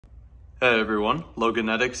Hey everyone,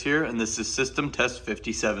 Loganetics here, and this is System Test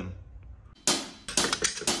 57.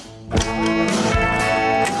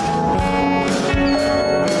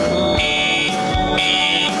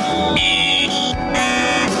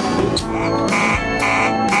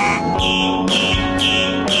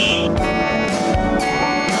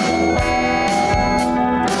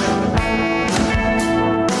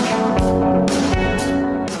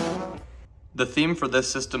 The theme for this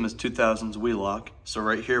system is 2000s Wheelock. So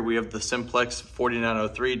right here we have the Simplex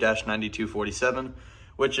 4903-9247,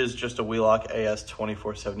 which is just a Wheelock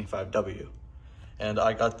AS-2475W. And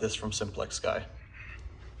I got this from Simplex guy.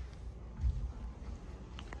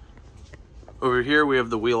 Over here we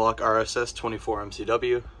have the Wheelock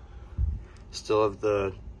RSS-24MCW. Still have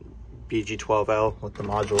the BG-12L with the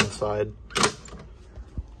module inside.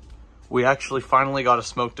 We actually finally got a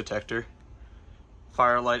smoke detector.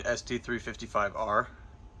 Fire-Lite SD355R,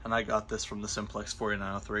 and I got this from the Simplex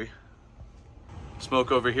 4903.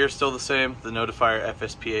 Smoke over here still the same, the Notifier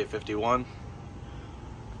FSP-851.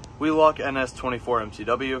 Wheelock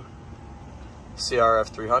NS-24MCW. CRF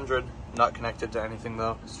 300, not connected to anything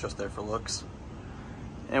though, it's just there for looks.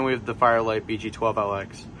 And we have the Fire-Lite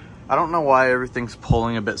BG-12LX. I don't know why everything's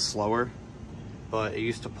pulling a bit slower, but it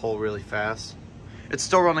used to pull really fast. It's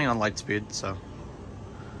still running on light speed, so.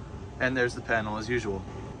 And there's the panel as usual.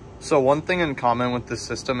 So one thing in common with this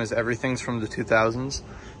system is everything's from the 2000s.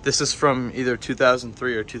 This is from either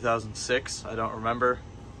 2003 or 2006, I don't remember.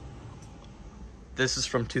 This is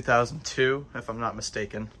from 2002, if I'm not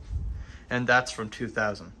mistaken. And that's from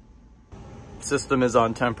 2000. System is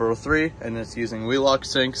on temporal 3, and it's using Wheelock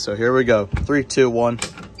sync, so here we go. 3, 2, 1.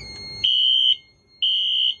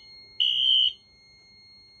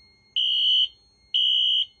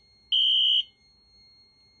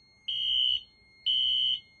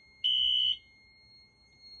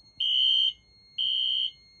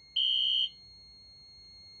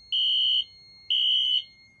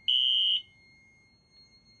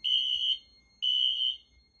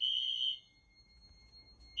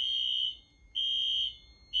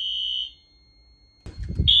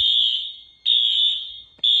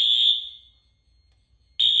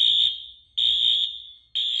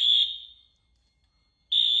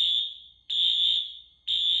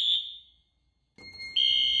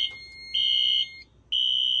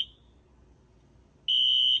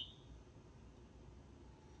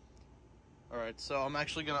 Alright, so I'm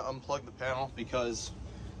actually going to unplug the panel because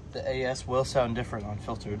the AS will sound different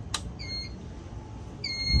unfiltered.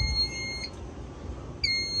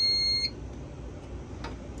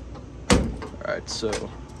 Alright, so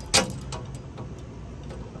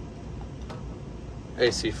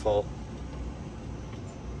AC full.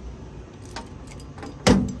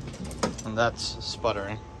 And that's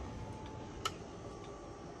sputtering.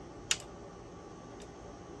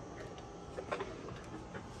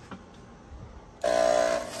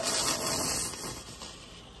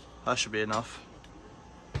 That should be enough.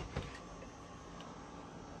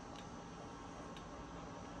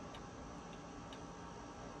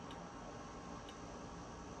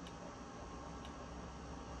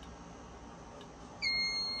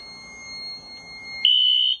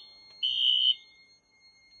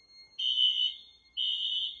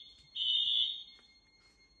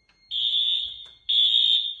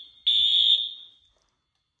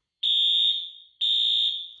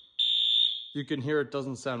 You can hear it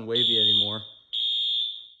doesn't sound wavy anymore.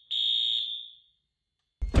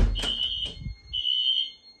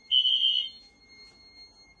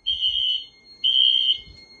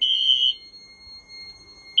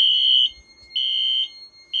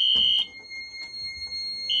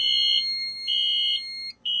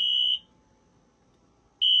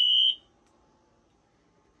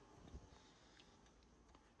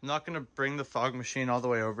 I'm not going to bring the fog machine all the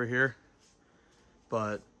way over here,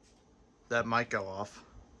 but that might go off.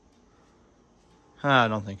 I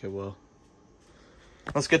don't think it will.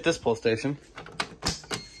 Let's get this pull station.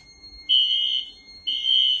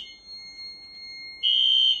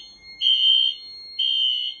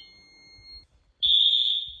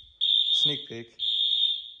 Sneak peek.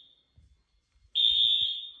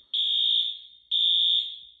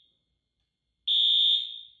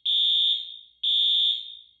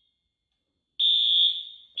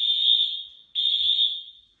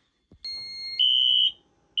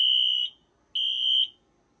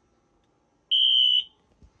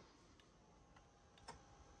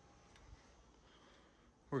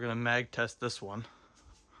 We're gonna mag test this one.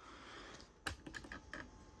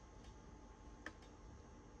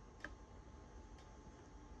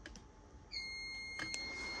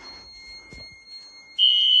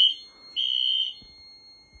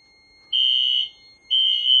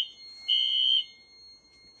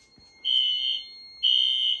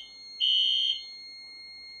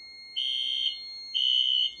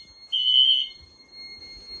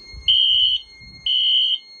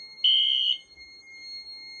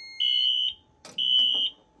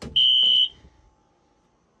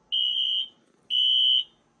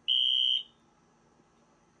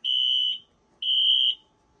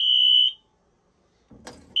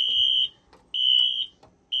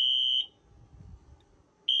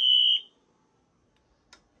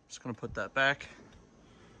 just gonna put that back.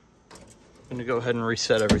 I'm gonna go ahead and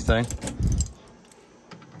reset everything.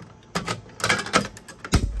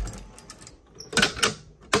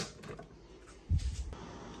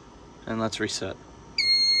 And let's reset.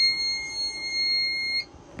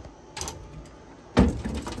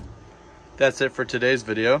 That's it for today's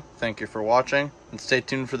video. Thank you for watching, and stay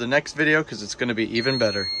tuned for the next video because it's going to be even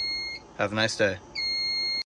better. Have a nice day.